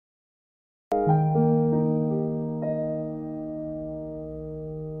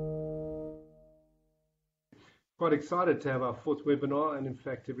quite excited to have our fourth webinar and, in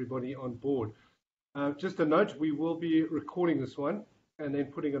fact, everybody on board. Just a note, we will be recording this one and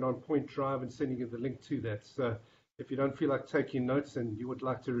then putting it on Point Drive and sending you the link to that. So if you don't feel like taking notes and you would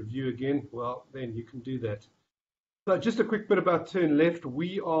like to review again, well, then you can do that. So just a quick bit about Turn Left.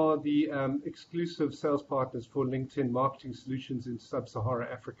 We are the exclusive sales partners for LinkedIn marketing solutions in Sub-Saharan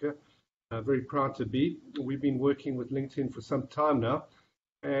Africa. Very proud to be. We've been working with LinkedIn for some time now.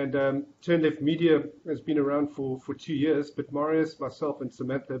 And Turn Left Media has been around for 2 years, but Marius, myself, and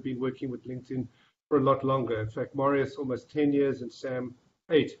Samantha have been working with LinkedIn for a lot longer. In fact, Marius almost 10 years and Sam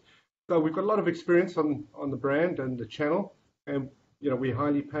 8. So we've got a lot of experience on the brand and the channel, and we're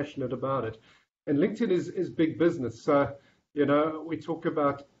highly passionate about it. And LinkedIn is big business. So we talk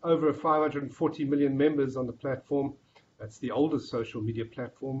about over 540 million members on the platform. That's the oldest social media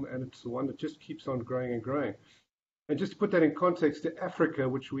platform, and it's the one that just keeps on growing and growing. And just to put that in context, to Africa,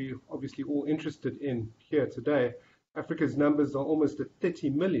 which we're obviously all interested in here today, Africa's numbers are almost at 30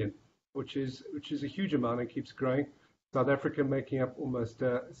 million, which is a huge amount and keeps growing. South Africa making up almost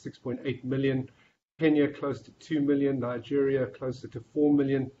 6.8 million, Kenya close to 2 million, Nigeria closer to 4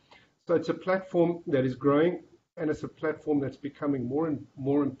 million. So it's a platform that is growing, and it's a platform that's becoming more and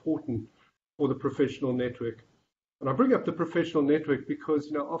more important for the professional network. And I bring up the professional network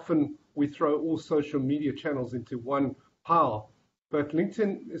because often we throw all social media channels into one pile, but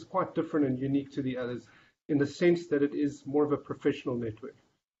LinkedIn is quite different and unique to the others in the sense that it is more of a professional network.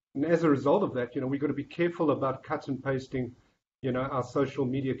 And as a result of that, we've got to be careful about cut and pasting, our social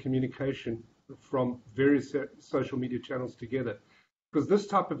media communication from various social media channels together, because this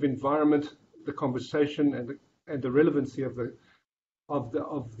type of environment, the conversation and the relevancy of the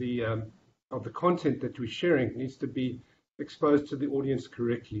content that we're sharing needs to be exposed to the audience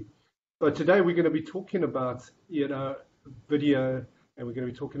correctly. So today we're going to be talking about video, and we're going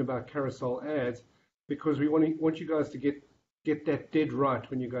to be talking about carousel ads, because we want you guys to get that dead right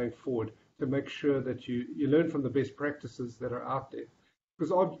when you're going forward, to make sure that you learn from the best practices that are out there.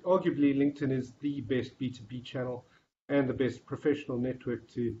 Because arguably LinkedIn is the best B2B channel and the best professional network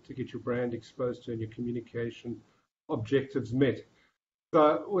to get your brand exposed to and your communication objectives met.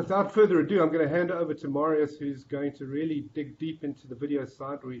 So without further ado, I'm going to hand it over to Marius, who's going to really dig deep into the video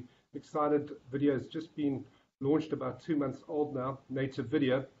side. We're excited. Video has just been launched, about 2 months old now, native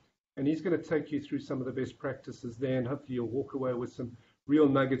video. And he's going to take you through some of the best practices there, and hopefully you'll walk away with some real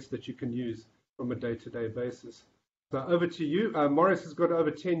nuggets that you can use from a day-to-day basis. So over to you. Marius has got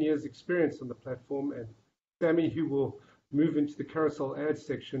over 10 years experience on the platform, and Sammy, who will move into the carousel ads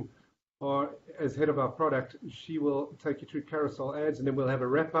section, or as head of our product, she will take you through carousel ads, and then we'll have a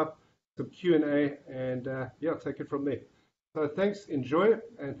wrap up, some Q&A, and take it from there. So thanks, enjoy,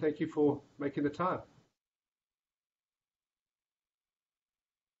 and thank you for making the time.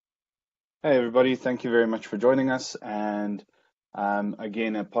 Hey everybody, thank you very much for joining us, and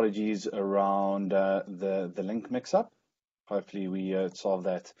again, apologies around the link mix-up. Hopefully we solve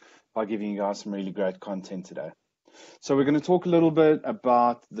that by giving you guys some really great content today. So we're going to talk a little bit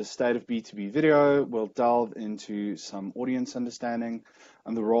about the state of B2B video. We'll delve into some audience understanding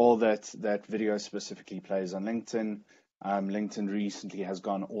and the role that video specifically plays on LinkedIn. LinkedIn recently has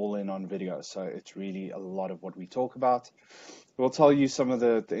gone all in on video, so it's really a lot of what we talk about. We'll tell you some of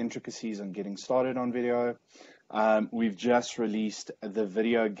the intricacies on getting started on video. We've just released the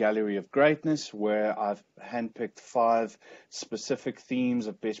Video Gallery of Greatness, where I've handpicked 5 specific themes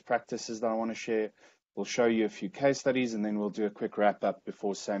of best practices that I want to share. We'll show you a few case studies, and then we'll do a quick wrap up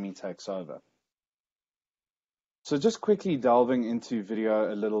before Sammy takes over. So just quickly delving into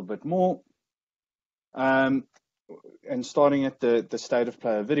video a little bit more, and starting at the state of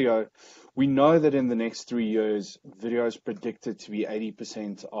play of video, we know that in the next 3 years, video is predicted to be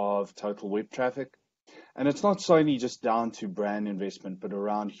 80% of total web traffic. And it's not solely just down to brand investment, but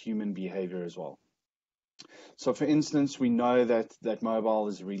around human behavior as well. So for instance, we know that mobile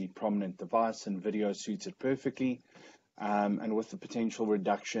is a really prominent device and video suits it perfectly. And with the potential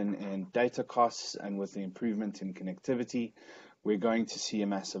reduction in data costs and with the improvement in connectivity, we're going to see a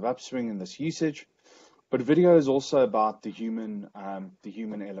massive upswing in this usage. But video is also about the human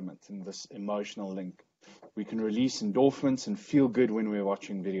element and this emotional link. We can release endorphins and feel good when we're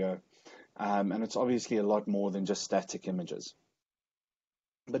watching video. And it's obviously a lot more than just static images.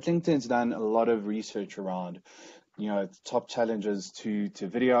 But LinkedIn's done a lot of research around, top challenges to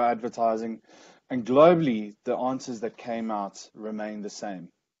video advertising. And globally, the answers that came out remain the same.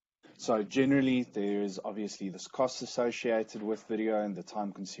 So generally, there is obviously this cost associated with video and the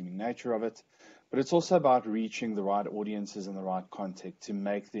time-consuming nature of it. But it's also about reaching the right audiences and the right content to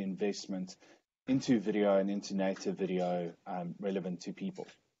make the investment into video and into native video relevant to people.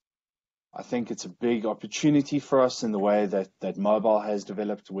 I think it's a big opportunity for us in the way that mobile has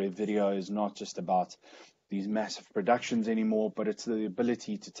developed, where video is not just about these massive productions anymore, but it's the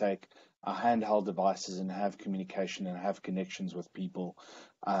ability to take our handheld devices and have communication and have connections with people,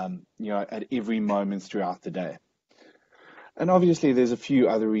 at every moment throughout the day. And obviously, there's a few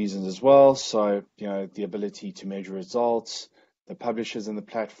other reasons as well. So, the ability to measure results, the publishers and the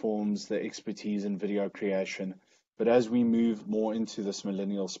platforms, the expertise in video creation. But as we move more into this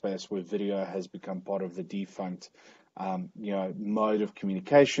millennial space where video has become part of the defunct, mode of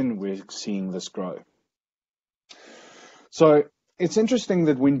communication, we're seeing this grow. So it's interesting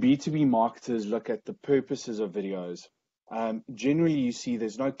that when B2B marketers look at the purposes of videos, generally you see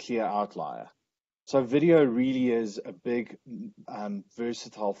there's no clear outlier. So video really is a big,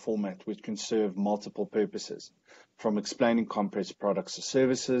 versatile format which can serve multiple purposes, from explaining complex products or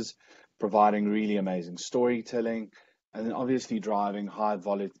services, providing really amazing storytelling, and then obviously driving high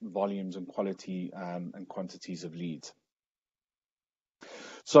volumes and quality and quantities of leads.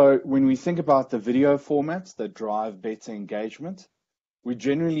 So when we think about the video formats that drive better engagement, we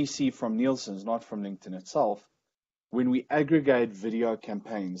generally see from Nielsen's, not from LinkedIn itself, when we aggregate video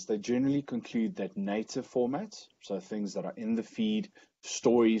campaigns, they generally conclude that native formats, so things that are in the feed,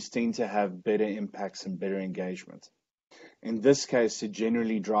 stories, tend to have better impacts and better engagement. In this case, it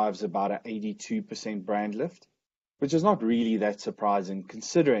generally drives about an 82% brand lift, which is not really that surprising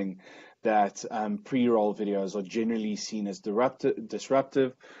considering that pre-roll videos are generally seen as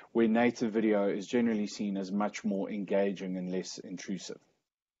disruptive, where native video is generally seen as much more engaging and less intrusive.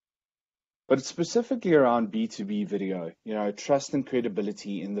 But it's specifically around B2B video, trust and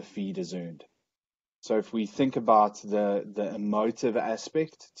credibility in the feed is earned. So if we think about the emotive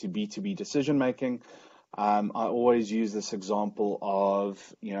aspect to B2B decision making, I always use this example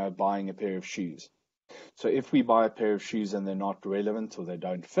of, buying a pair of shoes. So if we buy a pair of shoes and they're not relevant or they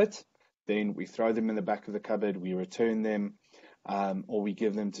don't fit, then we throw them in the back of the cupboard, we return them, or we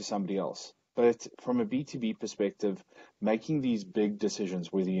give them to somebody else. But from a B2B perspective, making these big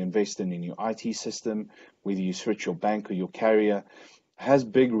decisions, whether you invest in a new IT system, whether you switch your bank or your carrier, has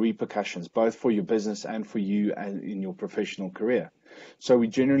big repercussions, both for your business and for you and in your professional career. So we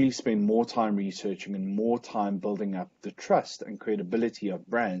generally spend more time researching and more time building up the trust and credibility of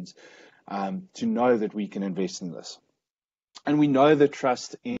brands to know that we can invest in this. And we know that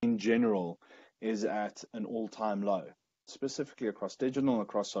trust in general is at an all-time low, specifically across digital and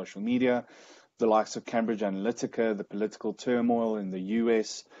across social media, the likes of Cambridge Analytica, the political turmoil in the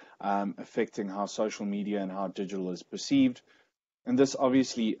US, affecting how social media and how digital is perceived. And this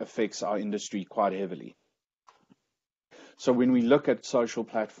obviously affects our industry quite heavily. So when we look at social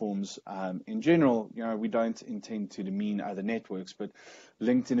platforms in general, we don't intend to demean other networks, but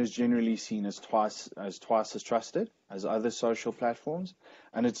LinkedIn is generally seen as twice as trusted as other social platforms,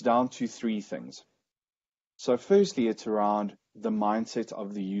 and it's down to three things. So firstly, it's around the mindset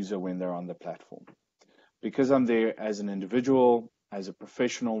of the user when they're on the platform. Because I'm there as an individual, as a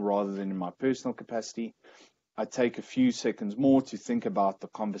professional, rather than in my personal capacity, I take a few seconds more to think about the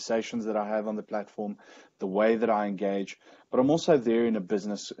conversations that I have on the platform, the way that I engage, but I'm also there in a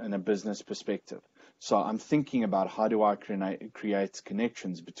business perspective. So I'm thinking about how do I create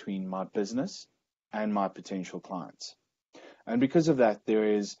connections between my business and my potential clients. And because of that,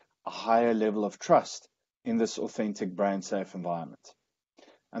 there is a higher level of trust in this authentic brand safe environment.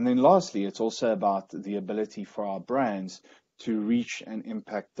 And then lastly, it's also about the ability for our brands to reach and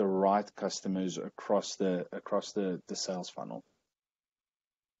impact the right customers across the sales funnel.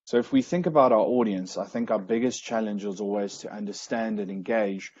 So if we think about our audience, I think our biggest challenge is always to understand and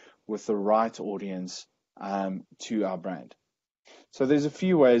engage with the right audience to our brand. So there's a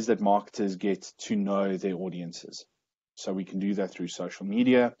few ways that marketers get to know their audiences. So we can do that through social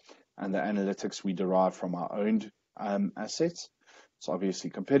media and the analytics we derive from our owned assets. So obviously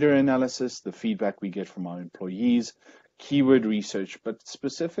competitor analysis, the feedback we get from our employees, keyword research, but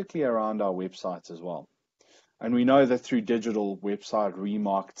specifically around our websites as well. And we know that through digital, website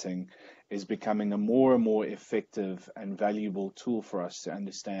remarketing is becoming a more and more effective and valuable tool for us to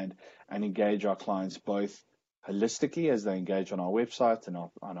understand and engage our clients both holistically as they engage on our website and on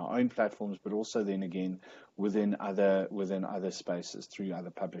our own platforms, but also then again within other spaces through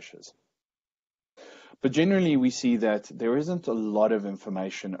other publishers. But generally, we see that there isn't a lot of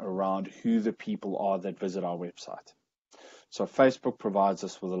information around who the people are that visit our website. So Facebook provides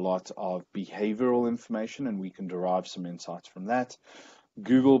us with a lot of behavioral information, and we can derive some insights from that.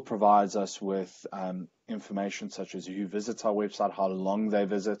 Google provides us with information such as who visits our website, how long they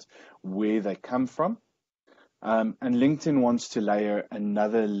visit, where they come from. And LinkedIn wants to layer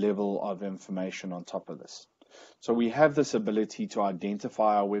another level of information on top of this. So we have this ability to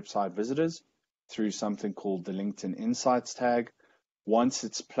identify our website visitors through something called the LinkedIn Insights tag. Once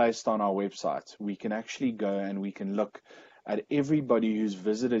it's placed on our website, we can actually go and we can look at everybody who's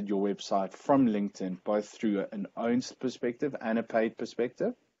visited your website from LinkedIn, both through an owned perspective and a paid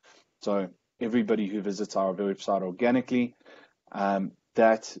perspective. So everybody who visits our website organically,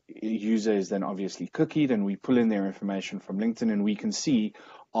 that user is then obviously cookied, and we pull in their information from LinkedIn, and we can see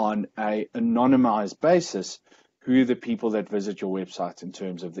on an anonymized basis who are the people that visit your website in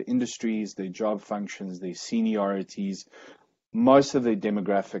terms of the industries, their job functions, their seniorities, most of their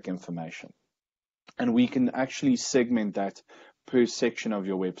demographic information. And we can actually segment that per section of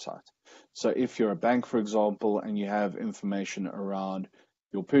your website. So if you're a bank, for example, and you have information around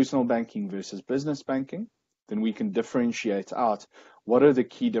your personal banking versus business banking, then we can differentiate out what are the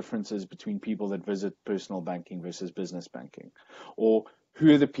key differences between people that visit personal banking versus business banking, or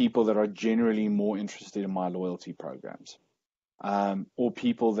who are the people that are generally more interested in my loyalty programs, or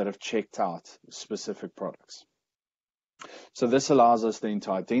people that have checked out specific products. So this allows us then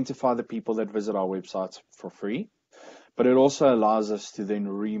to identify the people that visit our websites for free, but it also allows us to then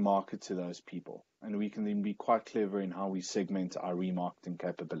remarket to those people. And we can then be quite clever in how we segment our remarketing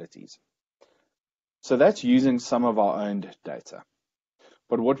capabilities. So that's using some of our owned data.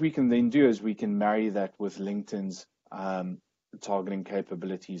 But what we can then do is we can marry that with LinkedIn's targeting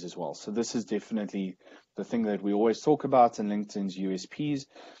capabilities as well. So this is definitely the thing that we always talk about in LinkedIn's USPs,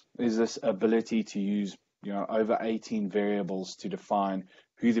 is this ability to use over 18 variables to define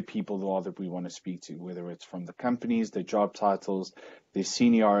who the people are that we want to speak to, whether it's from the companies, their job titles, their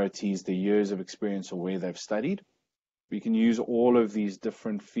seniorities, their years of experience, or where they've studied. We can use all of these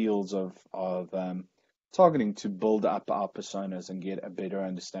different fields of targeting to build up our personas and get a better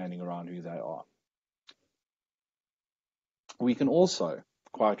understanding around who they are. We can also,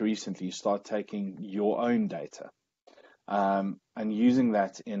 quite recently, start taking your own data and using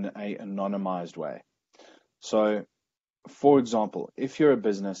that in an anonymized way. So, for example, if you're a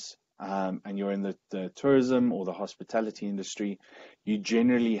business and you're in the tourism or the hospitality industry, you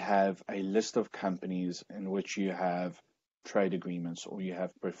generally have a list of companies in which you have trade agreements or you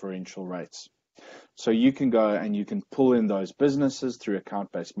have preferential rates. So you can go and you can pull in those businesses through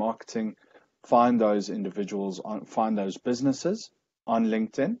account-based marketing, find those individuals, find those businesses on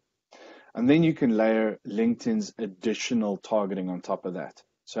LinkedIn, and then you can layer LinkedIn's additional targeting on top of that.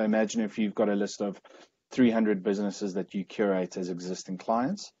 So imagine if you've got a list of 300 businesses that you curate as existing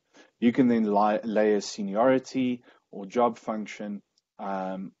clients, you can then layer seniority or job function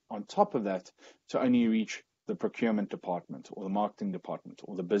on top of that to only reach the procurement department or the marketing department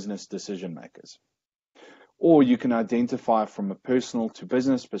or the business decision makers. Or you can identify from a personal to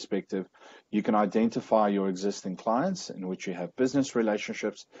business perspective, you can identify your existing clients in which you have business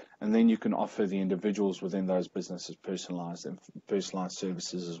relationships, and then you can offer the individuals within those businesses personalized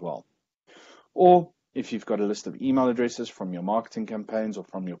services as well. Or if you've got a list of email addresses from your marketing campaigns or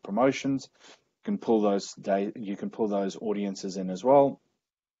from your promotions, you can pull those audiences in as well,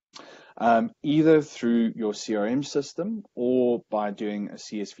 either through your CRM system or by doing a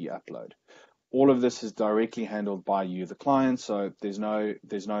CSV upload. All of this is directly handled by you, the client, so there's no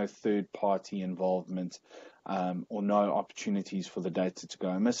third-party involvement or no opportunities for the data to go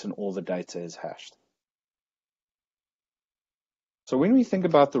amiss, and all the data is hashed. So when we think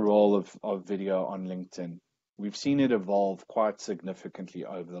about the role of video on LinkedIn, we've seen it evolve quite significantly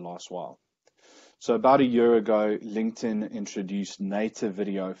over the last while. So about a year ago, LinkedIn introduced native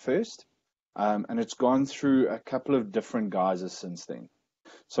video first, and it's gone through a couple of different guises since then.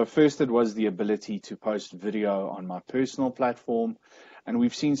 So first, it was the ability to post video on my personal platform, and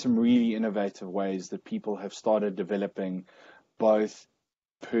we've seen some really innovative ways that people have started developing both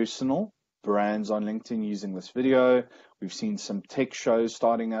personal brands on LinkedIn using this video. We've seen some tech shows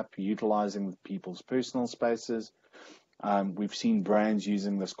starting up utilizing people's personal spaces. We've seen brands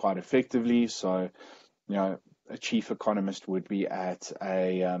using this quite effectively. So, a chief economist would be at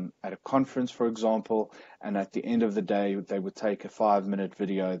a conference, for example, and at the end of the day, they would take a 5-minute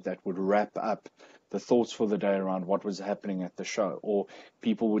video that would wrap up the thoughts for the day around what was happening at the show, or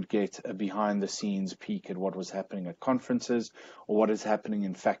people would get a behind-the-scenes peek at what was happening at conferences or what is happening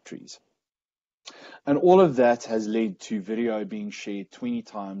in factories. And all of that has led to video being shared 20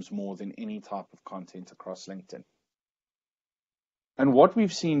 times more than any type of content across LinkedIn. And what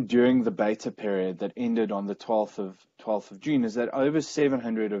we've seen during the beta period that ended on the 12th of June is that over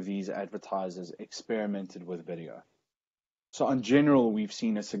 700 of these advertisers experimented with video. So in general, we've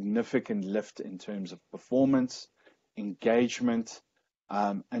seen a significant lift in terms of performance, engagement,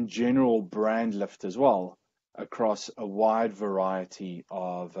 and general brand lift as well across a wide variety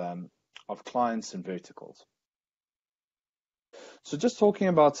of clients and verticals. So just talking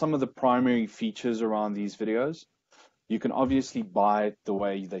about some of the primary features around these videos, you can obviously buy it the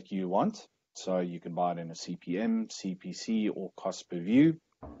way that you want. So you can buy it in a CPM, CPC, or cost per view.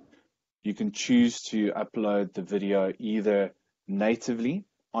 You can choose to upload the video either natively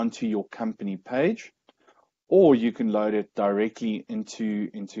onto your company page, or you can load it directly into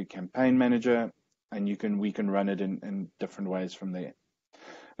Campaign Manager, and we can run it in different ways from there.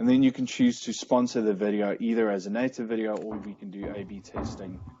 And then you can choose to sponsor the video either as a native video, or we can do A/B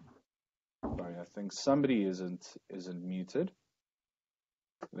testing. Sorry, I think somebody isn't muted.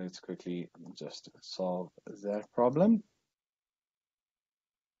 Let's quickly just solve that problem.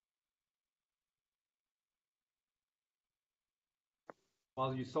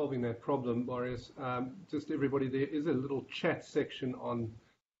 While you're solving that problem, Boris, just everybody, there is a little chat section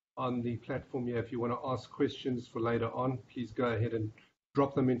on the platform here. If you want to ask questions for later on, please go ahead and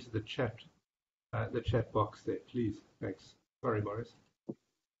drop them into the chat box there, please. Thanks. Sorry, Boris.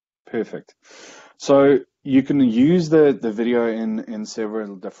 Perfect. So you can use the video in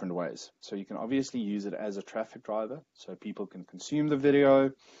several different ways. So you can obviously use it as a traffic driver, so people can consume the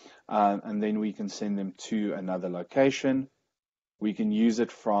video, and then we can send them to another location. We can use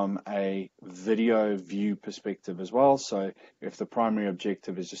it from a video view perspective as well. So if the primary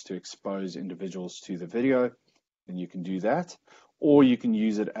objective is just to expose individuals to the video, then you can do that. Or you can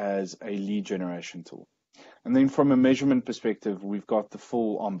use it as a lead generation tool. And then from a measurement perspective, we've got the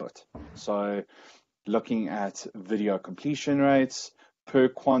full ombit. So looking at video completion rates per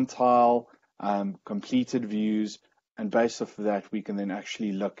quantile, completed views, and based off of that, we can then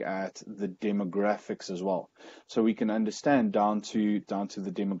actually look at the demographics as well. So we can understand down to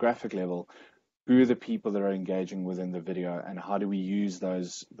the demographic level, who are the people that are engaging within the video, and how do we use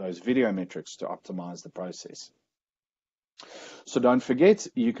those video metrics to optimize the process. So don't forget,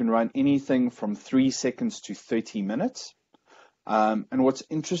 you can run anything from 3 seconds to 30 minutes. And what's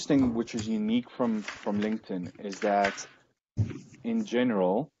interesting, which is unique from LinkedIn, is that in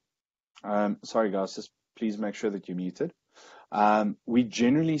general, sorry guys, just please make sure that you're muted. We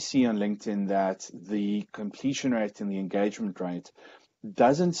generally see on LinkedIn that the completion rate and the engagement rate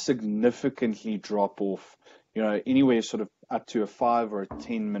doesn't significantly drop off, anywhere sort of up to a 5 or a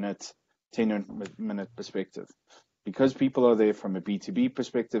 10 minute perspective. Because people are there from a B2B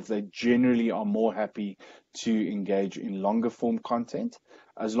perspective, they generally are more happy to engage in longer form content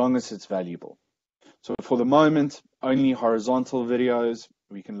as long as it's valuable. So for the moment, only horizontal videos.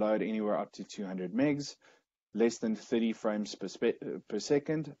 We can load anywhere up to 200 megs, less than 30 frames per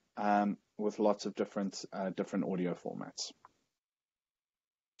second, with lots of different audio formats.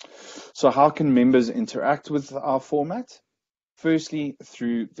 So how can members interact with our format? Firstly,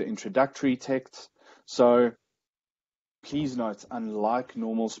 through the introductory text. So please note, unlike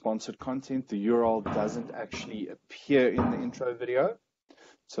normal sponsored content, the URL doesn't actually appear in the intro video.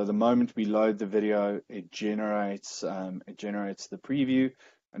 So the moment we load the video, it generates the preview,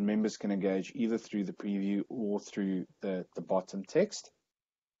 and members can engage either through the preview or through the bottom text.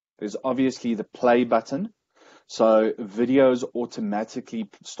 There's obviously the play button. So videos automatically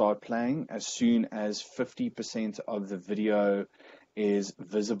start playing as soon as 50% of the video is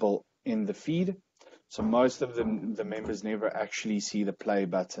visible in the feed. So most of the members never actually see the play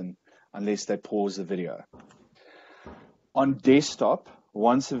button unless they pause the video. On desktop,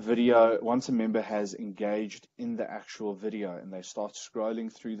 once a member has engaged in the actual video and they start scrolling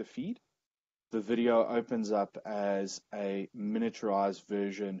through the feed, the video opens up as a miniaturized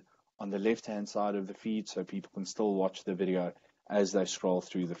version on the left-hand side of the feed, so people can still watch the video as they scroll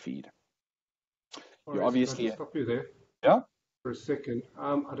through the feed. You obviously stop you there. Yeah. For a second.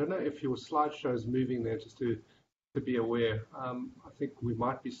 I don't know if your slideshow is moving there, just to be aware. I think we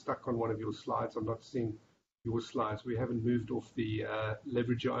might be stuck on one of your slides. I'm not seeing your slides. We haven't moved off the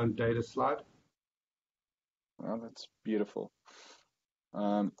leverage your own data slide. Well, that's beautiful.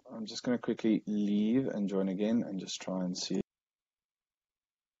 I'm just going to quickly leave and join again and just try and see.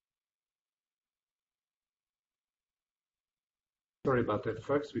 Sorry about that,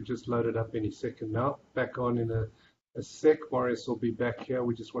 folks. We just loaded up any second now. Back on in a sec. Boris will be back here.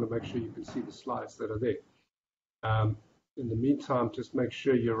 We just want to make sure you can see the slides that are there. In the meantime, just make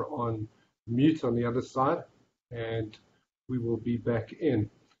sure you're on mute on the other side, and we will be back in.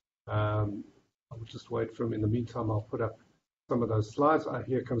 I'll just wait for him. In the meantime, I'll put up some of those slides.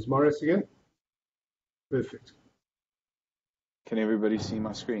 Here comes Morris again. Perfect. Can everybody see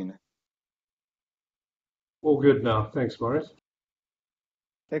my screen? All good now. Thanks, Morris.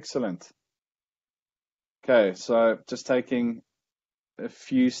 Excellent. Okay, so just taking a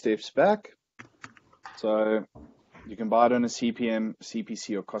few steps back. So you can buy it on a CPM,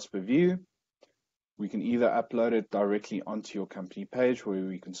 CPC, or cost per view. We can either upload it directly onto your company page where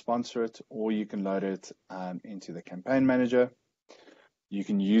we can sponsor it, or you can load it into the campaign manager. You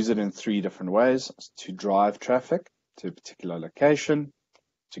can use it in 3 different ways: to drive traffic to a particular location,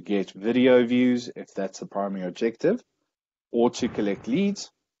 to get video views if that's the primary objective, or to collect leads.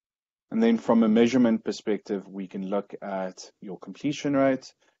 And then from a measurement perspective, we can look at your completion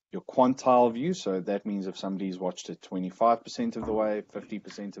rate, your quantile view. So that means if somebody's watched it 25% of the way,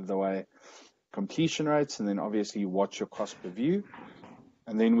 50% of the way, completion rates, and then obviously what's your cost per view.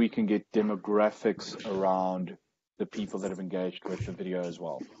 And then we can get demographics around the people that have engaged with the video as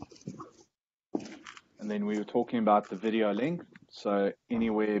well. And then we were talking about the video length. So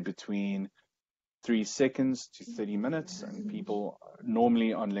anywhere between 3 seconds to 30 minutes, and people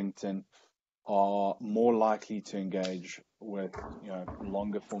normally on LinkedIn are more likely to engage with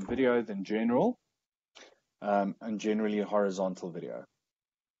longer form video than general, and generally horizontal video.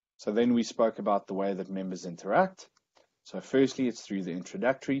 So then we spoke about the way that members interact. So firstly, it's through the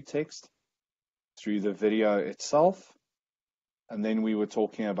introductory text, through the video itself, and then we were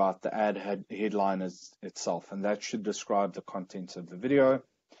talking about the ad headline itself, and that should describe the contents of the video.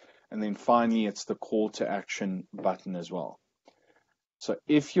 And then finally, it's the call to action button as well. So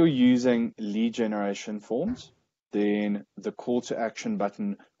if you're using lead generation forms, then the call to action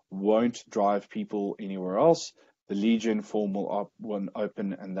button won't drive people anywhere else. The lead gen form will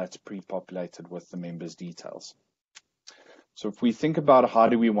open, and that's pre-populated with the members' details. So if we think about how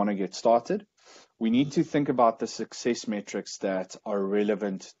do we want to get started, we need to think about the success metrics that are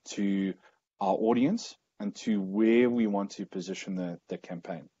relevant to our audience and to where we want to position the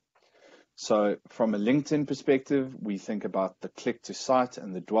campaign. So from a LinkedIn perspective, we think about the click to site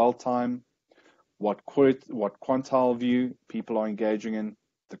and the dwell time, what quantile view people are engaging in,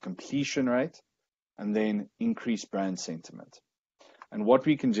 the completion rate, and then increased brand sentiment. And what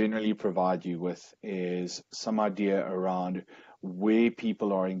we can generally provide you with is some idea around where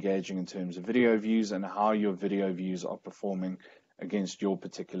people are engaging in terms of video views and how your video views are performing against your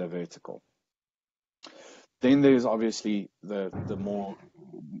particular vertical. Then there's obviously the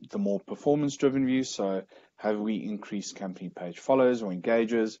more performance-driven views. So have we increased company page follows or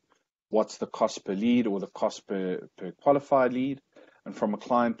engagers? What's the cost per lead or the cost per qualified lead? And from a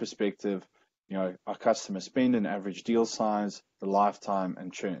client perspective, our customer spend and average deal size, the lifetime,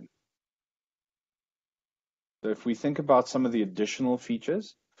 and churn. So if we think about some of the additional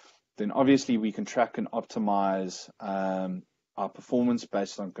features, then obviously we can track and optimize our performance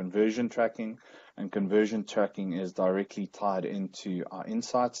based on conversion tracking, and conversion tracking is directly tied into our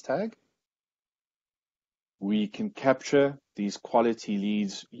insights tag. We can capture these quality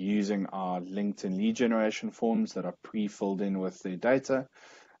leads using our LinkedIn lead generation forms that are pre-filled in with their data,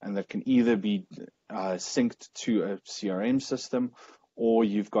 and that can either be synced to a CRM system, or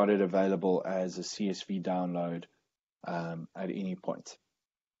you've got it available as a CSV download at any point.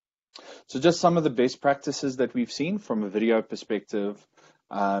 So just some of the best practices that we've seen from a video perspective.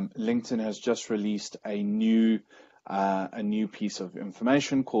 LinkedIn has just released a new piece of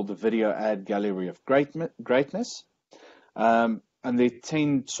information called the Video Ad Gallery of Greatness. And there are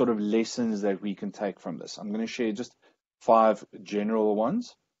 10 sort of lessons that we can take from this. I'm going to share just 5 general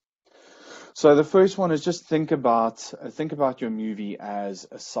ones. So the first one is just think about your movie as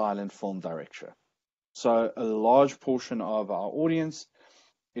a silent film director. So a large portion of our audience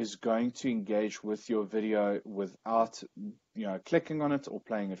is going to engage with your video without clicking on it or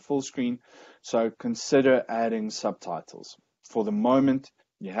playing it full screen. So consider adding subtitles. For the moment,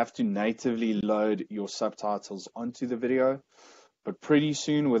 you have to natively load your subtitles onto the video, but pretty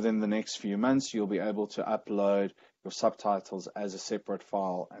soon, within the next few months, you'll be able to upload your subtitles as a separate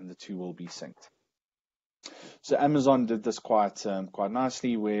file, and the two will be synced. So Amazon did this quite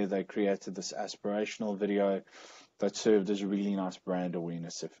nicely, where they created this aspirational video that served as a really nice brand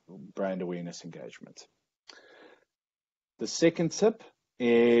awareness engagement. The second tip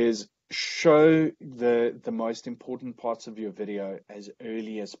is show the most important parts of your video as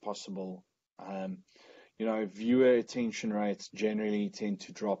early as possible. Viewer attention rates generally tend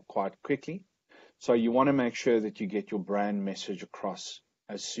to drop quite quickly. So you want to make sure that you get your brand message across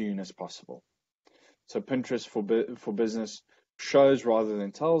as soon as possible. So Pinterest for business shows rather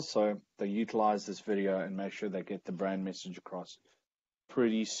than tells, so they utilize this video and make sure they get the brand message across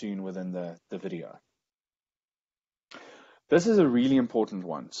pretty soon within the video. This is a really important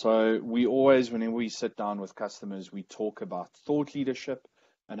one. So we always, whenever we sit down with customers, we talk about thought leadership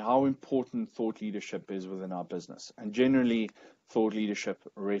and how important thought leadership is within our business. And generally, thought leadership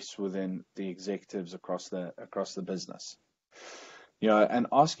rests within the executives across the business. And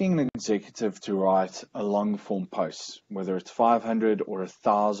asking an executive to write a long form post, whether it's 500 or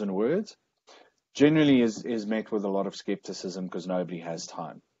 1,000 words, generally is met with a lot of skepticism because nobody has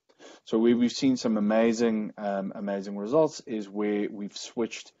time. So where we've seen some amazing results is where we've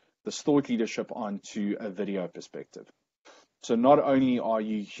switched the thought leadership onto a video perspective. So not only are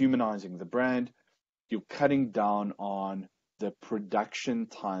you humanizing the brand, you're cutting down on the production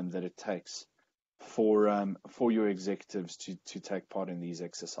time that it takes for your executives to take part in these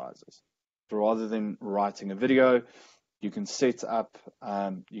exercises. So rather than writing a video, you can set up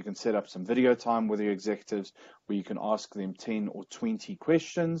some video time with your executives where you can ask them 10 or 20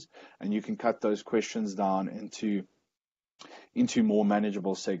 questions, and you can cut those questions down into more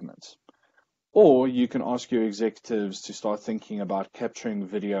manageable segments. Or you can ask your executives to start thinking about capturing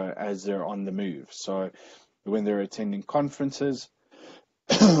video as they're on the move. So when they're attending conferences,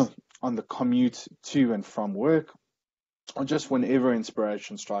 on the commute to and from work, or just whenever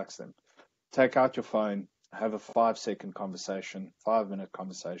inspiration strikes them, take out your phone, have a 5-second conversation, 5-minute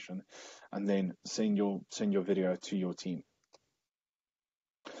conversation, and then send your video to your team.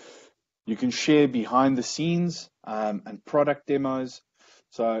 You can share behind the scenes and product demos.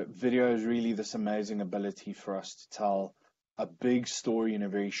 So video is really this amazing ability for us to tell a big story in a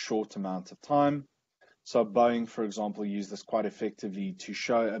very short amount of time. So Boeing, for example, used this quite effectively to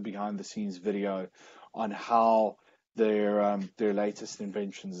show a behind the scenes video on how their latest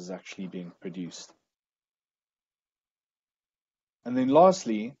inventions is actually being produced. And then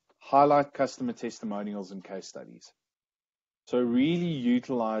lastly, highlight customer testimonials and case studies. So really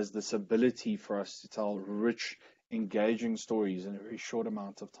utilize this ability for us to tell rich, engaging stories in a very short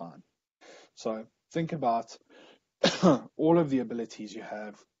amount of time. So think about all of the abilities you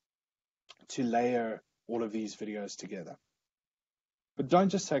have to layer all of these videos together. But don't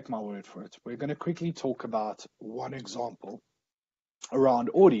just take my word for it. We're going to quickly talk about one example around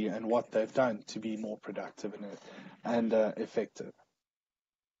Audi and what they've done to be more productive and effective.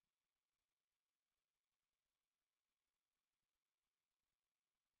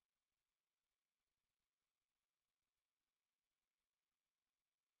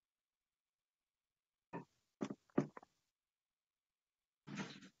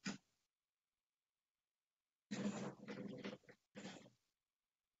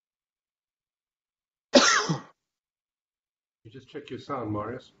 You just check your sound,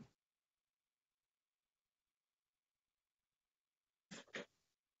 Marius.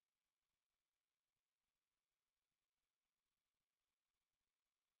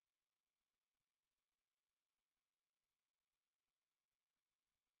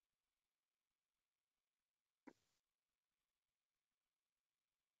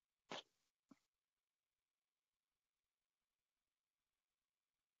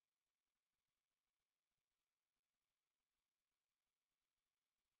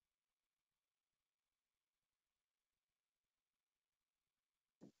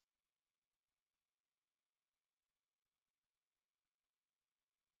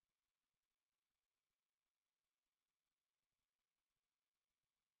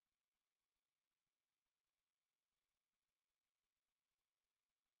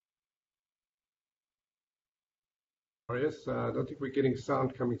 Marius, I don't think we're getting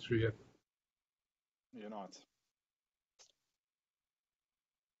sound coming through yet. You're not.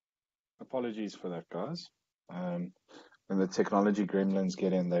 Apologies for that, guys. When the technology gremlins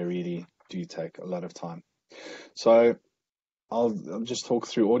get in, they really do take a lot of time. So I'll just talk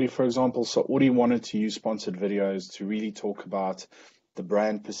through Audi, for example. So Audi wanted to use sponsored videos to really talk about the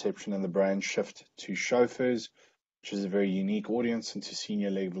brand perception and the brand shift to chauffeurs, which is a very unique audience, and to senior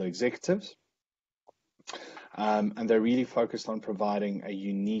level executives. And they're really focused on providing a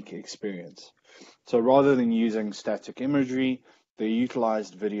unique experience. So rather than using static imagery, they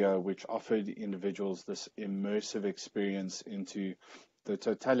utilized video, which offered individuals this immersive experience into the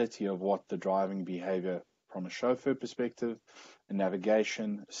totality of what the driving behavior from a chauffeur perspective, and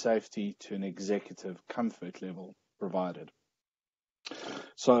navigation, safety to an executive comfort level provided.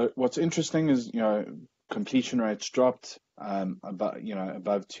 So what's interesting is, completion rates dropped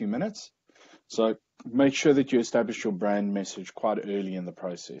above 2 minutes. So make sure that you establish your brand message quite early in the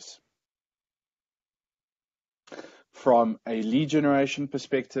process. From a lead generation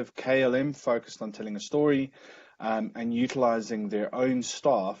perspective, KLM focused on telling a story and utilizing their own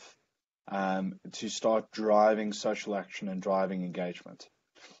staff to start driving social action and driving engagement.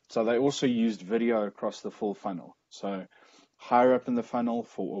 So they also used video across the full funnel. So higher up in the funnel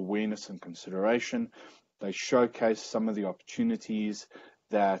for awareness and consideration, they showcased some of the opportunities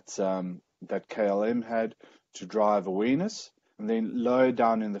that KLM had to drive awareness. And then lower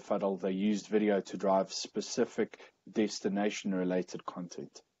down in the funnel, they used video to drive specific destination-related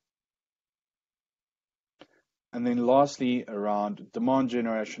content. And then lastly, around demand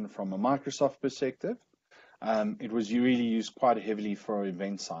generation from a Microsoft perspective, it was really used quite heavily for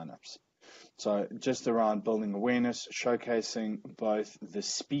event signups. So just around building awareness, showcasing both the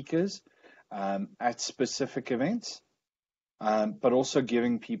speakers at specific events, but also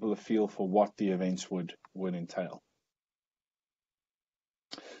giving people a feel for what the events would entail.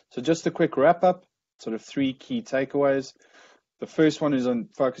 So just a quick wrap up, sort of 3 key takeaways. The first one is on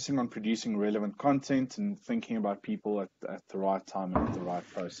focusing on producing relevant content and thinking about people at the right time and at the right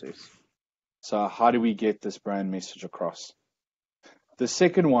process. So how do we get this brand message across? The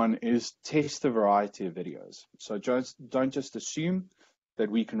second one is test a variety of videos. So don't just assume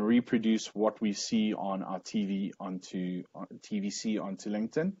that we can reproduce what we see on our TVC onto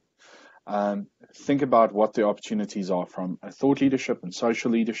LinkedIn. Think about what the opportunities are from a thought leadership and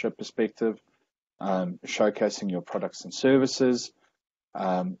social leadership perspective, showcasing your products and services,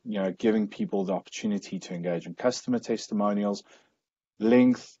 giving people the opportunity to engage in customer testimonials,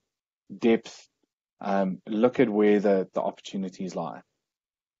 length, depth, look at where the opportunities lie.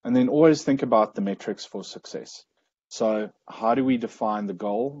 And then always think about the metrics for success. So how do we define the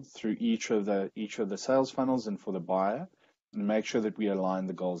goal through each of the sales funnels and for the buyer, and make sure that we align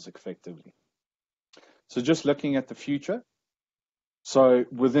the goals effectively. So just looking at the future. So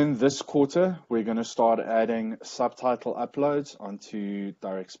within this quarter, we're going to start adding subtitle uploads onto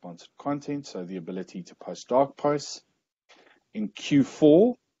direct sponsored content, so the ability to post dark posts. In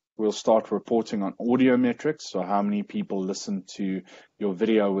Q4, we'll start reporting on audio metrics, so how many people listen to your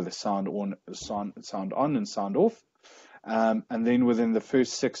video with the sound on and sound off. And then within the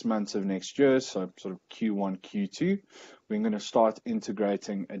first 6 months of next year, so sort of Q1, Q2, we're going to start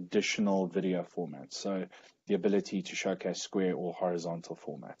integrating additional video formats, so the ability to showcase square or horizontal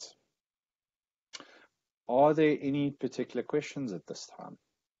formats. Are there any particular questions at this time?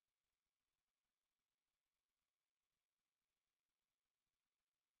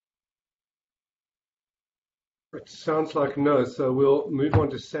 It sounds like no, so we'll move on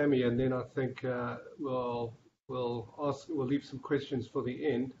to Sammy, and then I think we'll leave some questions for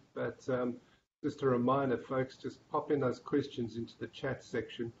the end. But just a reminder, folks, just pop in those questions into the chat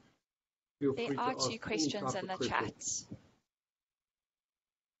section. Feel free to ask. There are 2 questions in the chat.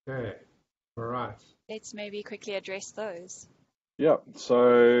 Okay, all right. Let's maybe quickly address those. Yeah,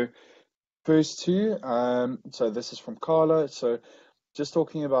 so first 2, so this is from Carla. So just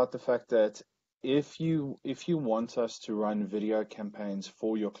talking about the fact that if you want us to run video campaigns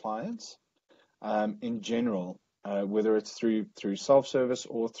for your clients, in general, whether it's through self-service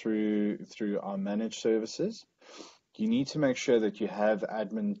or through our managed services, you need to make sure that you have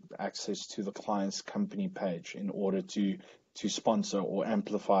admin access to the client's company page in order to sponsor or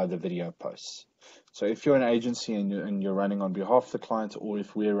amplify the video posts. So if you're an agency and you're running on behalf of the client, or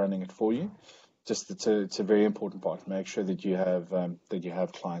if we're running it for you, just it's a very important part. Make sure that you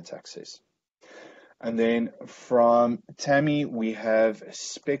have client access. And then from Tammy, we have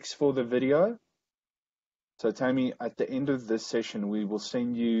specs for the video. So Tammy, at the end of this session, we will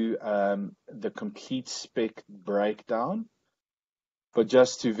send you the complete spec breakdown. But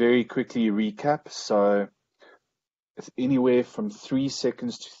just to very quickly recap, so it's anywhere from 3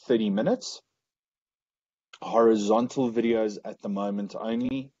 seconds to 30 minutes. Horizontal videos at the moment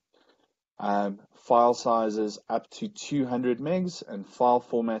only. File sizes up to 200 megs and file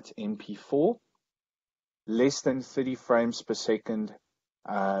format MP4. Less than 30 frames per second,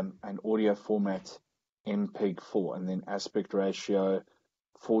 and audio format MPEG-4, and then aspect ratio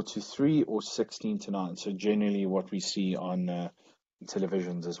 4:3 or 16:9. So generally what we see on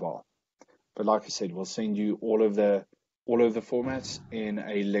televisions as well. But like I said, we'll send you all of the formats in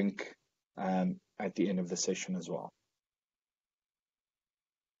a link at the end of the session as well.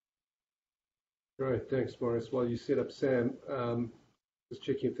 Great, thanks, Morris. While you set up Sam, just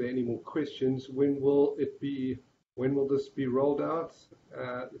checking if there are any more questions. When will this be rolled out?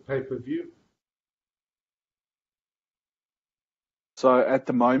 The pay-per-view? So at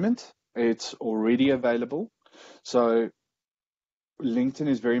the moment, it's already available. So LinkedIn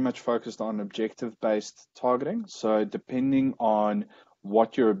is very much focused on objective-based targeting. So depending on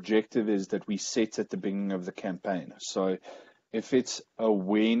what your objective is that we set at the beginning of the campaign. So if it's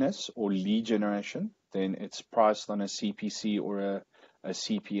awareness or lead generation, then it's priced on a CPC or a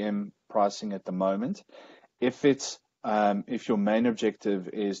CPM pricing at the moment. If your main objective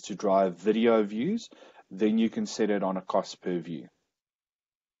is to drive video views, then you can set it on a cost per view.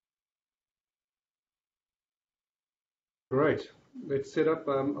 Great. Let's set up.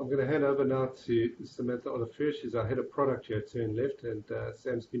 I'm going to hand over now to Samantha Oliver. She's our head of product here at Turn Left, and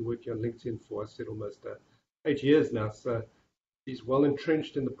Sam's been working on LinkedIn for, I said, almost 8 years now. So he's well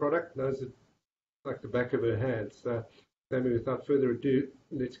entrenched in the product, knows it like the back of her hand. So, Sammy, without further ado,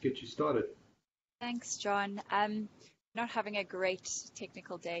 let's get you started. Thanks, John. Not having a great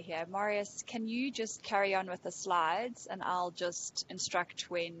technical day here. Marius, can you just carry on with the slides and I'll just instruct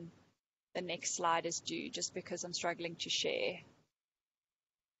when the next slide is due, just because I'm struggling to share.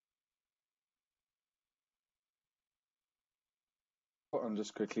 I'm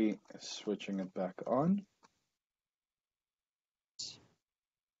just quickly switching it back on.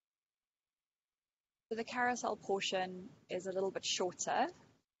 So the carousel portion is a little bit shorter.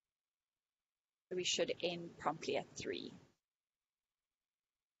 So we should end promptly at 3.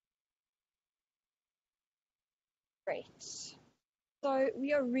 Great. So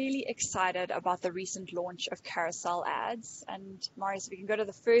we are really excited about the recent launch of carousel ads. And Marius, if we can go to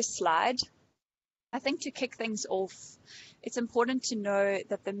the first slide. I think to kick things off, it's important to know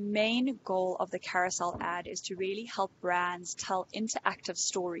that the main goal of the carousel ad is to really help brands tell interactive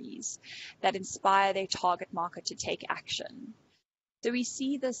stories that inspire their target market to take action. So we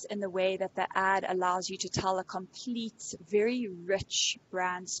see this in the way that the ad allows you to tell a complete, very rich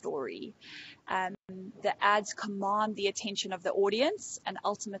brand story. The ads command the attention of the audience and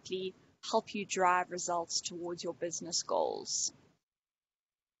ultimately help you drive results towards your business goals.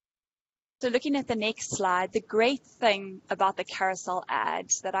 So looking at the next slide, the great thing about the carousel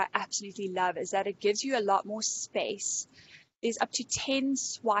ads that I absolutely love is that it gives you a lot more space. There's up to 10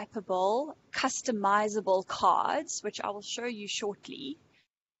 swipeable, customizable cards, which I will show you shortly.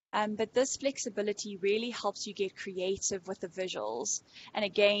 But this flexibility really helps you get creative with the visuals and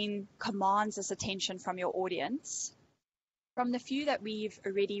again, commands this attention from your audience. From the few that we've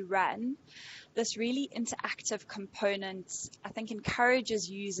already run, this really interactive component, I think, encourages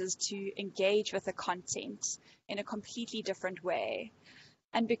users to engage with the content in a completely different way.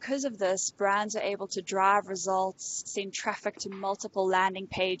 And because of this, brands are able to drive results, send traffic to multiple landing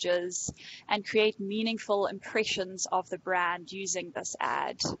pages, and create meaningful impressions of the brand using this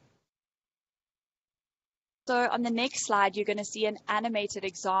ad. So on the next slide, you're going to see an animated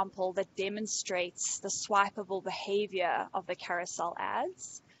example that demonstrates the swipeable behavior of the carousel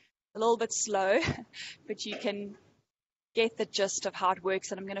ads. A little bit slow, but you can get the gist of how it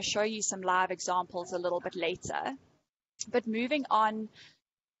works, and I'm going to show you some live examples a little bit later. But moving on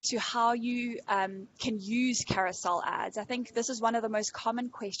to how you can use carousel ads. I think this is one of the most common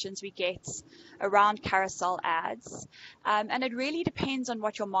questions we get around carousel ads. And it really depends on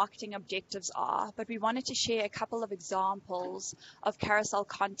what your marketing objectives are, but we wanted to share a couple of examples of carousel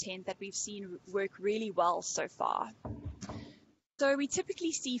content that we've seen work really well so far. So we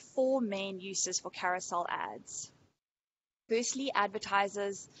typically see 4 main uses for carousel ads. Firstly,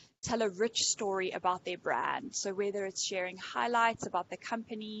 advertisers tell a rich story about their brand. So whether it's sharing highlights about the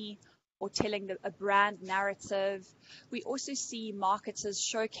company or telling a brand narrative, we also see marketers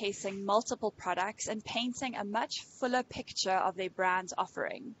showcasing multiple products and painting a much fuller picture of their brand's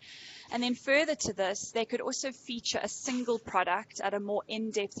offering. And then further to this, they could also feature a single product at a more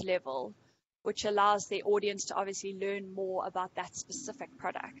in-depth level, which allows their audience to obviously learn more about that specific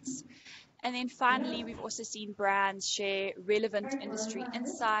product. And then finally, we've also seen brands share relevant industry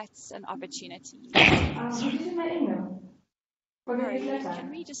insights and opportunities. Did you see my email? Sorry, can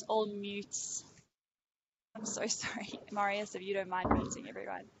we just all mute? I'm so sorry, Marius, if you don't mind muting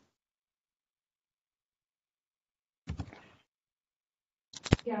everyone.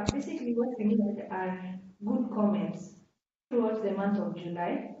 Yeah, basically what we need are good comments towards the month of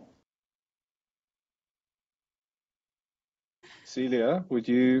July. Celia, would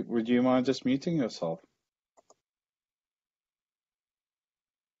you mind just muting yourself?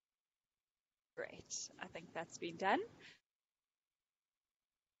 Great, I think that's been done.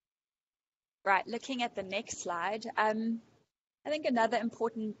 Right, looking at the next slide, I think another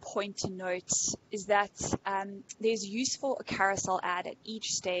important point to note is that there's use for a carousel ad at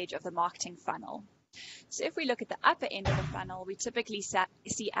each stage of the marketing funnel. So if we look at the upper end of the funnel, we typically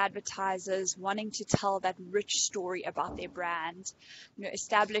see advertisers wanting to tell that rich story about their brand,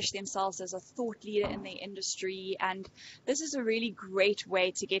 establish themselves as a thought leader in their industry. And this is a really great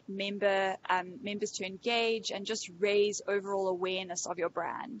way to get members to engage and just raise overall awareness of your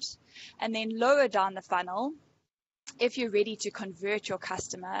brand. And then lower down the funnel, if you're ready to convert your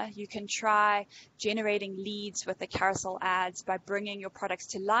customer, you can try generating leads with the carousel ads by bringing your products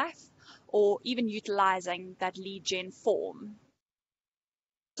to life, or even utilizing that lead gen form.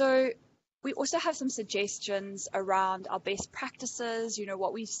 So we also have some suggestions around our best practices,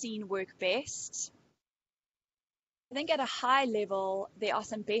 what we've seen work best. I think at a high level, there are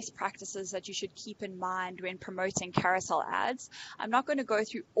some best practices that you should keep in mind when promoting carousel ads. I'm not going to go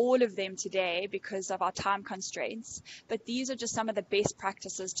through all of them today because of our time constraints, but these are just some of the best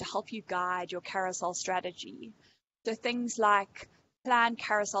practices to help you guide your carousel strategy. So things like plan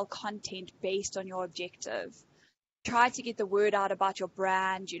carousel content based on your objective. Try to get the word out about your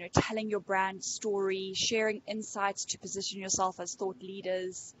brand, telling your brand story, sharing insights to position yourself as thought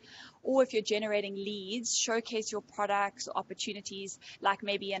leaders. Or if you're generating leads, showcase your products or opportunities, like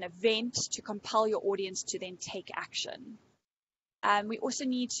maybe an event, to compel your audience to then take action. We also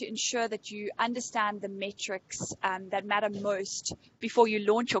need to ensure that you understand the metrics that matter most before you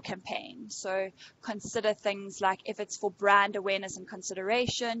launch your campaign. So consider things like, if it's for brand awareness and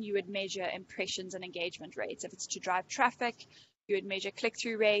consideration, you would measure impressions and engagement rates. If it's to drive traffic, you would measure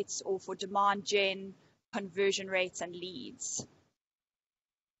click-through rates, or for demand gen, conversion rates and leads.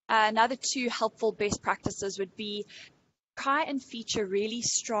 Another 2 helpful best practices would be try and feature really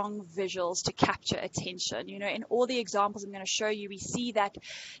strong visuals to capture attention. In all the examples I'm going to show you, we see that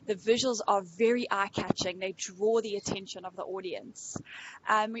the visuals are very eye-catching. They draw the attention of the audience.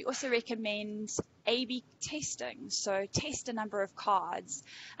 We also recommend A/B testing. So test a number of cards.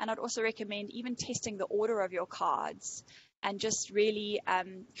 And I'd also recommend even testing the order of your cards and just really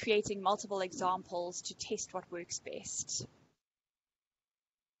creating multiple examples to test what works best.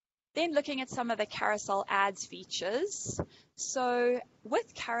 Then looking at some of the carousel ads features. So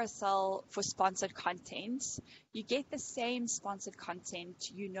with Carousel for sponsored content, you get the same sponsored content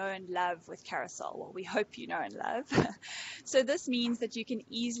you know and love with Carousel. Well, we hope you know and love. So this means that you can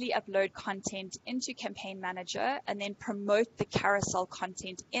easily upload content into Campaign Manager and then promote the Carousel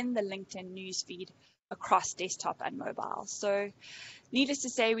content in the LinkedIn newsfeed across desktop and mobile. So needless to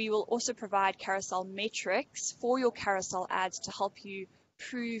say, we will also provide Carousel metrics for your Carousel ads to help you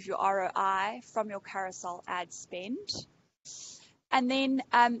prove your ROI from your carousel ad spend. And then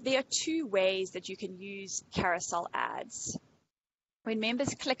there are 2 ways that you can use carousel ads. When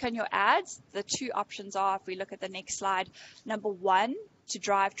members click on your ads, the 2 options are, if we look at the next slide, number 1, to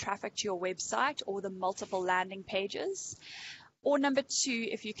drive traffic to your website or the multiple landing pages. Or number 2,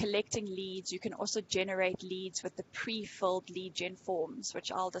 if you're collecting leads, you can also generate leads with the pre-filled lead gen forms,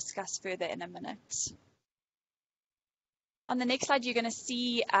 which I'll discuss further in a minute. On the next slide, you're going to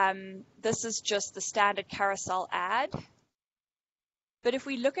see this is just the standard carousel ad. But if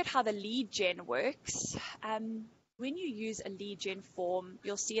we look at how the lead gen works, when you use a lead gen form,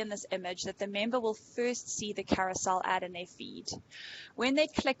 you'll see in this image that the member will first see the carousel ad in their feed. When they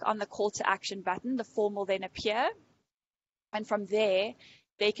click on the call to action button, the form will then appear. And from there,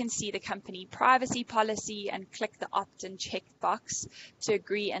 they can see the company privacy policy and click the opt-in checkbox to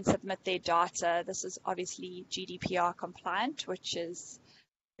agree and submit their data. This is obviously GDPR compliant, which is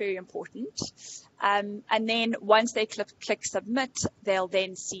very important. And then once they click submit, they'll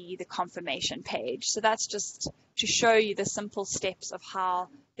then see the confirmation page. So that's just to show you the simple steps of how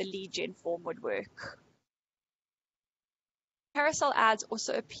the lead gen form would work. Carousel ads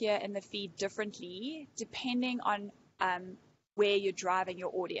also appear in the feed differently depending on where you're driving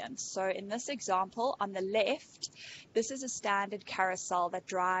your audience. So in this example, on the left, this is a standard carousel that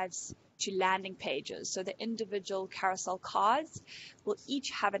drives to landing pages. So the individual carousel cards will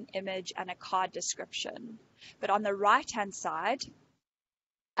each have an image and a card description. But on the right-hand side,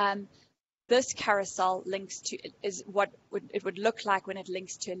 this carousel links to is what it would look like when it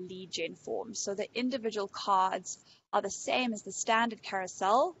links to a lead gen form. So the individual cards are the same as the standard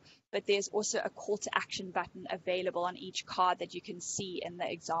carousel, but there's also a call to action button available on each card that you can see in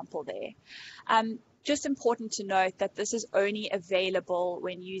the example there. Just important to note that this is only available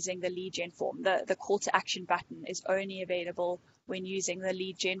when using the lead gen form. The call to action button is only available when using the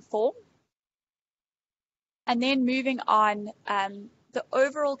lead gen form. And then moving on, the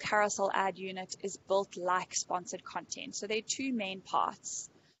overall carousel ad unit is built like sponsored content. So there are 2 main parts.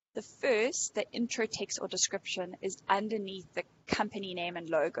 The first, the intro text or description, is underneath the company name and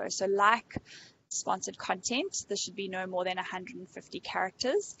logo. So like sponsored content, this should be no more than 150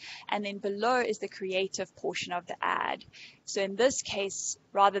 characters. And then below is the creative portion of the ad. So in this case,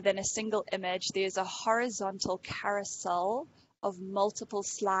 rather than a single image, there's a horizontal carousel of multiple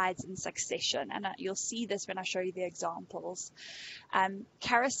slides in succession. And you'll see this when I show you the examples.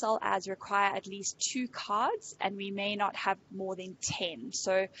 Carousel ads require at least 2 cards, and we may not have more than 10.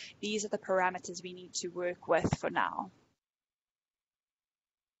 So these are the parameters we need to work with for now.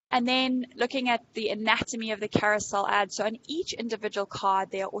 And then looking at the anatomy of the carousel ad. So on each individual card,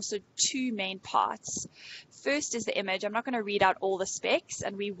 there are also two main parts. First is the image. I'm not going to read out all the specs,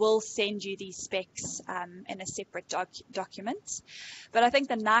 and we will send you these specs in a separate document. But I think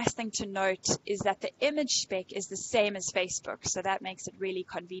the nice thing to note is that the image spec is the same as Facebook, so that makes it really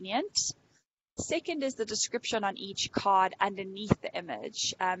convenient. Second is the description on each card underneath the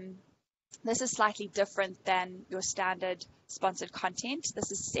image. This is slightly different than your standard sponsored content.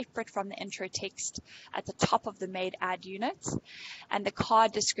 This is separate from the intro text at the top of the made ad unit, and the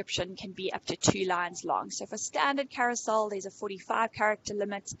card description can be up to 2 lines long. So for standard carousel, there's a 45 character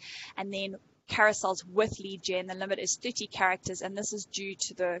limit, and then carousels with lead gen, the limit is 30 characters, and this is due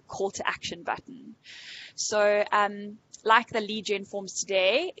to the call to action button. So like the lead gen forms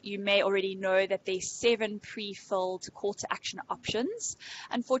today, you may already know that there's 7 pre-filled call to action options.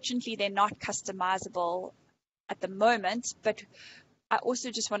 Unfortunately, they're not customizable at the moment, but I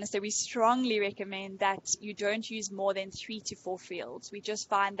also just want to say we strongly recommend that you don't use more than 3 to 4 fields. We just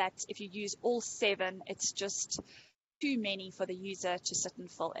find that if you use all 7, it's just too many for the user to sit and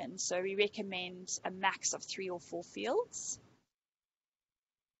fill in. So we recommend a max of 3 or 4 fields.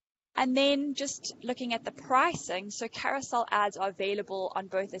 And then just looking at the pricing, so carousel ads are available on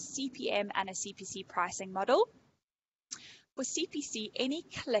both a CPM and a CPC pricing model. For CPC, any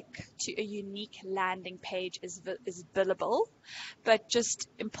click to a unique landing page is billable, but just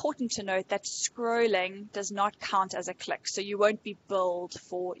important to note that scrolling does not count as a click, so you won't be billed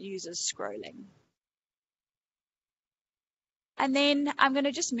for users scrolling. And then I'm going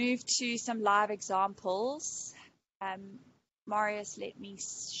to just move to some live examples. Marius, let me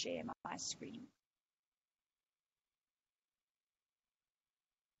share my screen.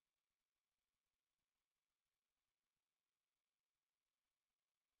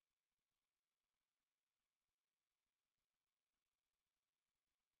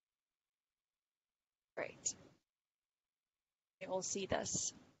 Great. You all see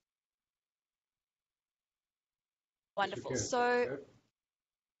this. Wonderful. So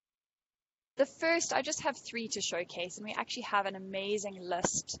the first, I just have 3 to showcase, and we actually have an amazing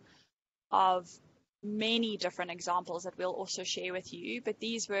list of many different examples that we'll also share with you, but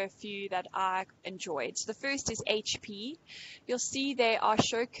these were a few that I enjoyed. So the first is HP. You'll see they are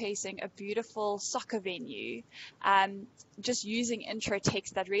showcasing a beautiful soccer venue, just using intro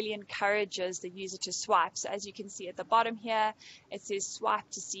text that really encourages the user to swipe. So as you can see at the bottom here, it says swipe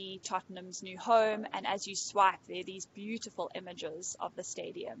to see Tottenham's new home, and as you swipe, there are these beautiful images of the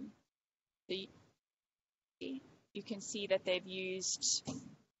stadium. So you can see that they've used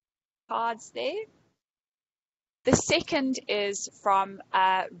cards there. The second is from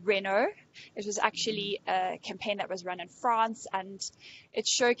Renault. It was actually a campaign that was run in France, and it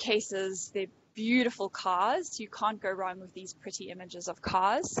showcases their beautiful cars. You can't go wrong with these pretty images of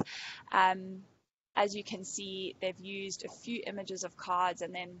cars. As you can see, they've used a few images of cars,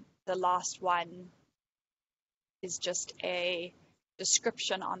 and then the last one is just a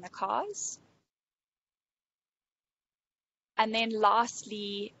description on the cars. And then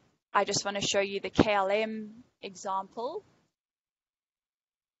lastly, I just want to show you the KLM example.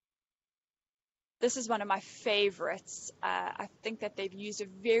 This is one of my favorites. I think that they've used a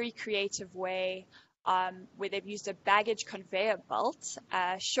very creative way where they've used a baggage conveyor belt,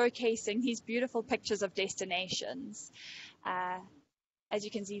 showcasing these beautiful pictures of destinations. As you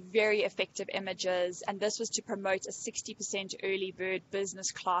can see, very effective images, and this was to promote a 60% early bird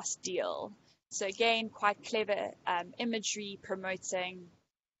business class deal. So again, quite clever imagery promoting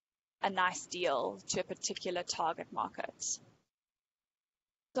a nice deal to a particular target market.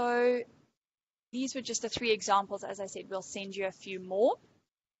 So these were just the 3 examples. As I said, we'll send you a few more,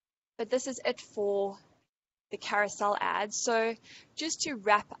 but this is it for the carousel ads. So just to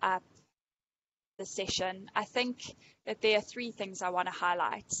wrap up the session, I think that there are 3 things I want to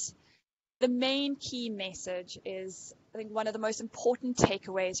highlight. The main key message is, I think one of the most important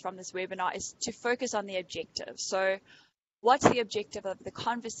takeaways from this webinar is to focus on the objective. So what's the objective of the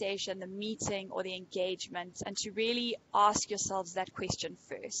conversation, the meeting, or the engagement, and to really ask yourselves that question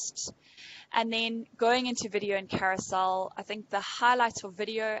first. And then going into video and carousel, I think the highlights for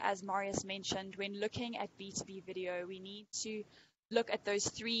video, as Marius mentioned, when looking at B2B video, we need to look at those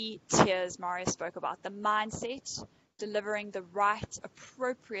 3 tiers Marius spoke about: the mindset, delivering the right,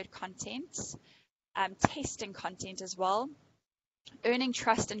 appropriate content, testing content as well, earning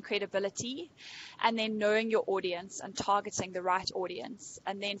trust and credibility, and then knowing your audience and targeting the right audience.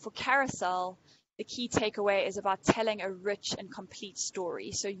 And then for carousel, the key takeaway is about telling a rich and complete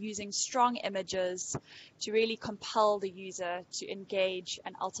story. So using strong images to really compel the user to engage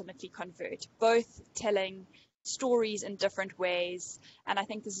and ultimately convert, both telling stories in different ways. And I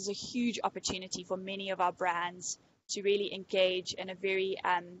think this is a huge opportunity for many of our brands to really engage in a very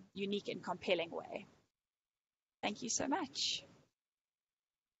unique and compelling way. Thank you so much.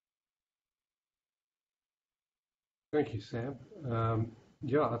 Thank you, Sam.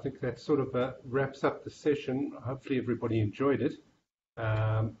 Yeah, I think that sort of wraps up the session. Hopefully everybody enjoyed it.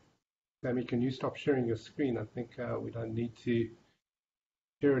 Sammy, can you stop sharing your screen? I think we don't need to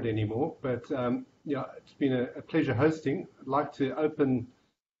share it anymore. But yeah, it's been a pleasure hosting. I'd like to open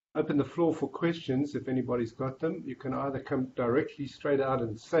the floor for questions if anybody's got them. You can either come directly straight out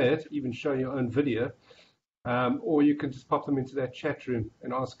and say it, even show your own video, or you can just pop them into that chat room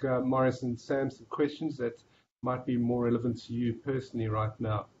and ask Morris and Sam some questions that might be more relevant to you personally right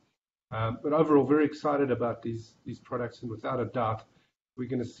now. But overall, very excited about these products, and without a doubt, we're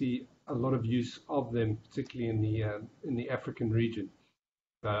going to see a lot of use of them, particularly in the African region.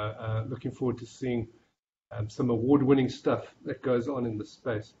 Looking forward to seeing some award-winning stuff that goes on in the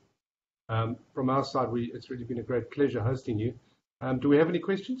space. From our side, it's really been a great pleasure hosting you. Do we have any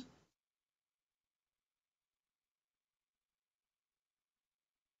questions?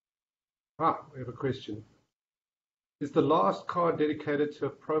 We have a question. Is the last card dedicated to a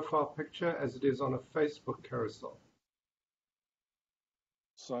profile picture as it is on a Facebook carousel?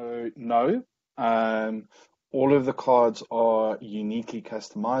 So no, all of the cards are uniquely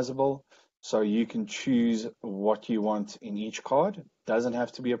customizable. So you can choose what you want in each card. It doesn't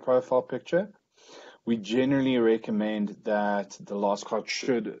have to be a profile picture. We generally recommend that the last card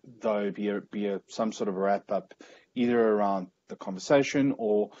should, though, be some sort of wrap up, either around the conversation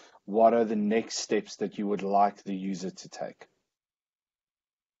or what are the next steps that you would like the user to take.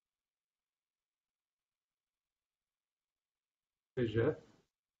 Pleasure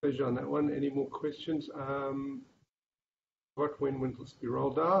on that one. Any more questions? When will this be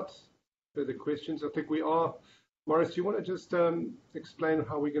rolled out? Further questions? I think we are. Morris, do you want to just explain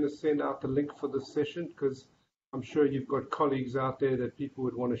how we're going to send out the link for this session? Because I'm sure you've got colleagues out there that people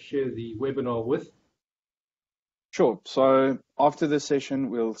would want to share the webinar with. Sure. So after this session,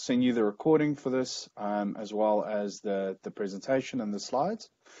 we'll send you the recording for this, as well as the presentation and the slides.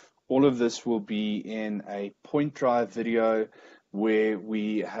 All of this will be in a point drive video where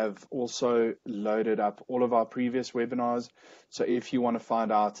we have also loaded up all of our previous webinars. So if you want to find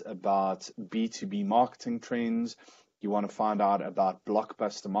out about B2B marketing trends, you want to find out about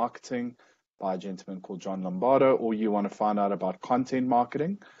blockbuster marketing by a gentleman called John Lombardo, or you want to find out about content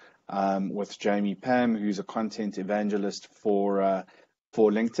marketing with Jamie Pam, who's a content evangelist for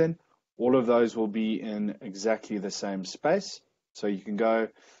LinkedIn, all of those will be in exactly the same space. So you can go.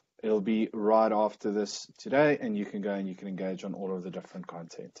 It'll be right after this today, and you can go and you can engage on all of the different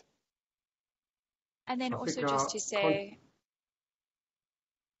content. And then also just to say,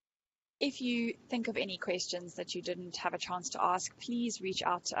 if you think of any questions that you didn't have a chance to ask, please reach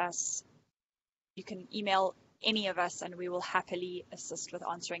out to us. You can email any of us, and we will happily assist with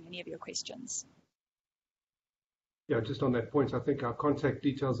answering any of your questions. Yeah, just on that point, I think our contact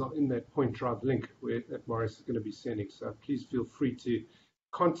details are in that point drive link that Morris is going to be sending. So please feel free to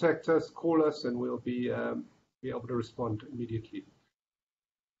contact us, call us, and we'll be able to respond immediately.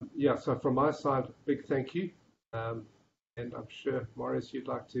 Yeah, so from my side, big thank you. And I'm sure, Morris, you'd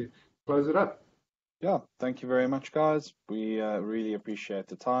like to close it up. Yeah, thank you very much, guys. We really appreciate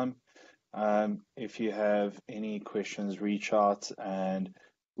the time. If you have any questions, reach out, and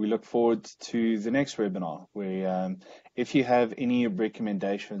we look forward to the next webinar. If you have any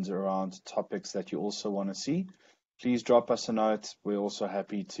recommendations around topics that you also want to see, please drop us a note. We're also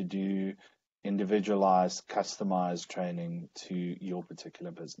happy to do individualized, customized training to your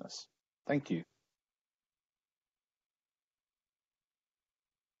particular business. Thank you.